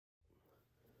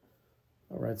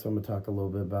All right, so I'm going to talk a little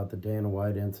bit about the Dana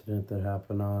White incident that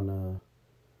happened on,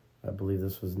 I believe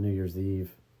this was New Year's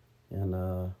Eve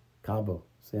in Cabo,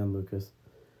 San Lucas.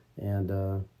 And,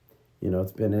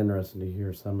 it's been interesting to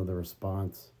hear some of the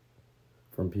response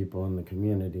from people in the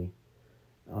community.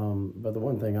 But the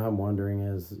one thing I'm wondering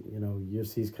is,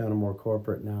 UFC's kind of more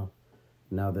corporate now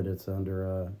that it's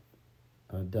under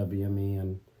WME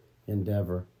and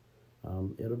Endeavor.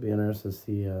 It'll be interesting to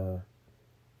see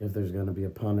if there's going to be a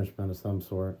punishment of some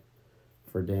sort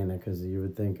for Dana, because you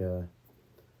would think there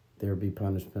would be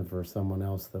punishment for someone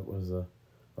else that was a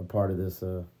part of this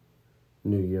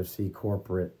new UFC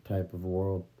corporate type of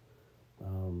world.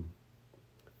 Um,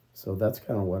 so that's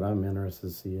kind of what I'm interested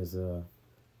to see is are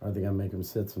they going to make him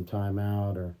sit some time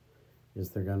out, or is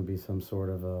there going to be some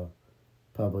sort of a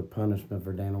public punishment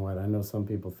for Dana White? I know some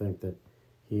people think that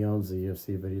he owns the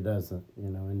UFC, but he doesn't.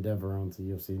 Endeavor owns the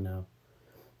UFC now.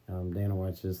 Dana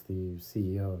White's just the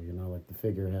CEO, like the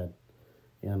figurehead.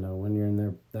 And when you're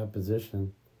in that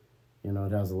position,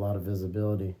 it has a lot of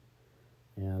visibility.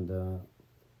 And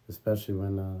especially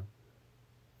when,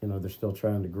 they're still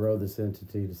trying to grow this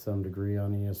entity to some degree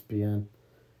on ESPN.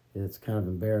 It's kind of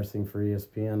embarrassing for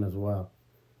ESPN as well.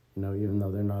 Even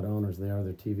though they're not owners, they are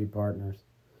their TV partners.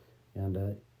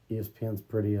 And ESPN's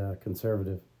pretty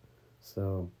conservative.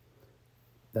 So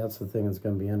that's the thing that's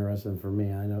going to be interesting for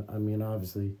me.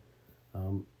 Obviously,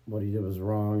 what he did was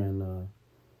wrong, and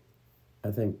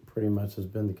I think pretty much has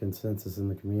been the consensus in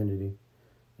the community.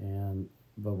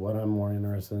 But what I'm more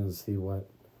interested in is see what,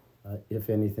 if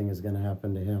anything, is going to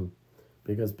happen to him,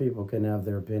 because people can have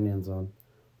their opinions on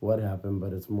what happened,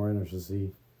 but it's more interesting to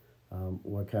see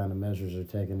what kind of measures are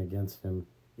taken against him,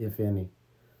 if any.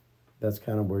 That's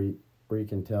kind of where you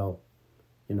can tell,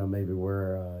 maybe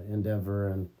where Endeavor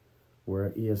and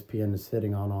where ESPN is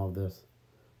sitting on all of this.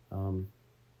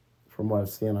 From what I've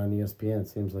seen on ESPN, it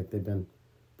seems like they've been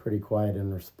pretty quiet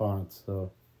in response.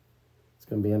 So it's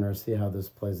going to be interesting to see how this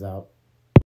plays out.